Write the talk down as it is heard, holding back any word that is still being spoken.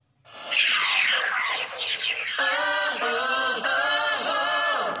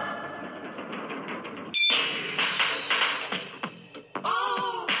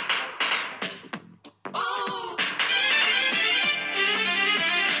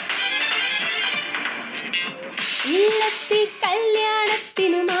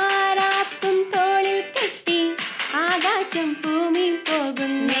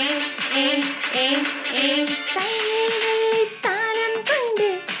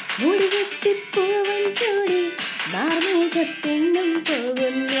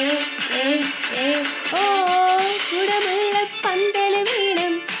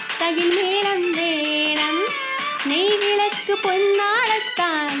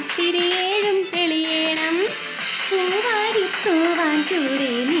തിരിയേഴും തെളിയണം. പൂവാരി തൂവാൻ കൂടെ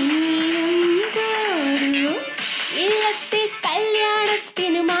നീയും പോരൂ. ഇല്ലത്തെ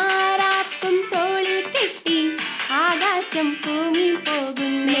കല്യാണത്തിനു മാറാപ്പും തോളിൽ കെട്ടി ആകാശം ഭൂമി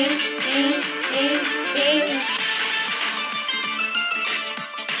പോകുന്നേ.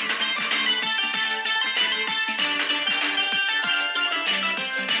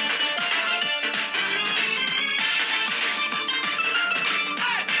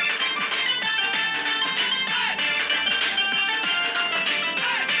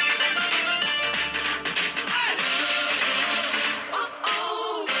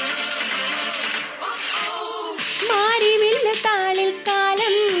 മാരിവില്ല് താളിൽ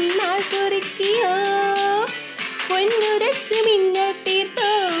കാലം നാൾ കുറിക്കിയോ. പൊന്നുരച്ചു മിന്നൽ തീർത്തോ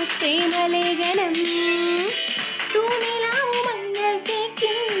പ്രേമലേഖനം. തൂനിലാവു മഞ്ഞൾ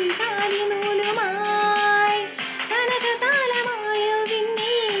തേക്കും താലിനൂലുമായി കനകതാലമായോ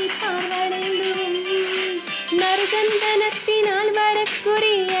വിണ്ണിൽ പാർവണേന്ദുവും. നറുചന്ദനത്തിനാൽ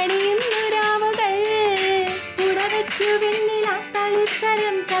വരക്കുറി അണിയുന്നു രാവുകൾ. പുടവയ്ക്കു വെണ്ണിലാ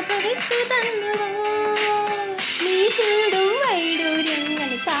തളിസരം കഥവിട്ടു തന്നുവോ. നീ ചൂടും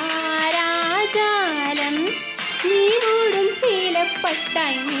വൈഡൂര്യങ്ങൾ താരാജാലം. നീ മൂടും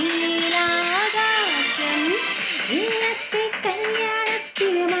ശീലപ്പട്ടായി നീലാകാശം. ഇന്നത്തെ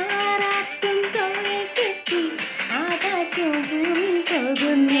കല്യാണത്തിന് മാറാപ്പും തോളിൽ കെട്ടി ആകാശവും ഭൂമി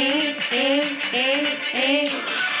പോകുന്നേ.